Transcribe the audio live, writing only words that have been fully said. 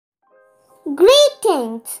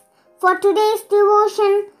Greetings! For today's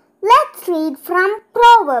devotion, let's read from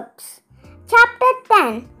Proverbs, chapter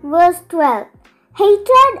 10, verse 12.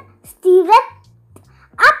 Hatred stirreth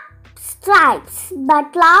up strifes,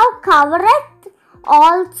 but love covereth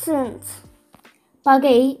all sins.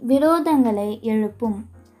 பகை விரோதங்களை எழுப்பும்,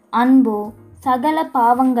 அன்போ சகல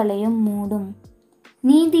பாவங்களையும் மூடும்.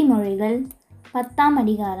 நீதிமொழிகள் 10ஆம்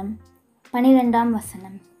அதிகாரம் 12ஆம்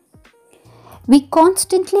வசனம். We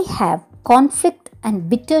constantly have conflict and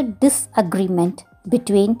bitter disagreement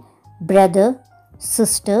between brother,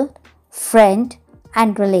 sister, friend,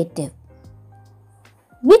 and relative,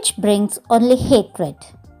 which brings only hatred.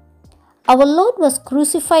 Our Lord was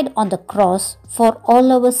crucified on the cross for all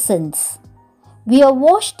our sins. We are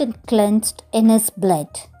washed and cleansed in His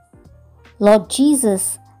blood. Lord Jesus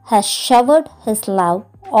has showered His love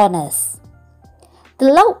on us.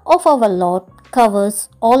 The love of our Lord covers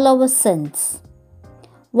all our sins.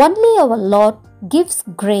 Only our Lord gives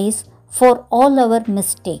grace for all our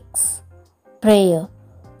mistakes. Prayer.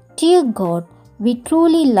 Dear God, we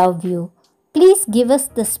truly love you. Please give us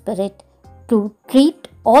the spirit to treat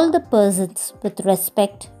all the persons with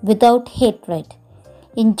respect without hatred.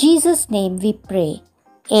 In Jesus' name we pray.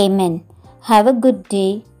 Amen. Have a good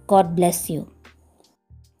day. God bless you.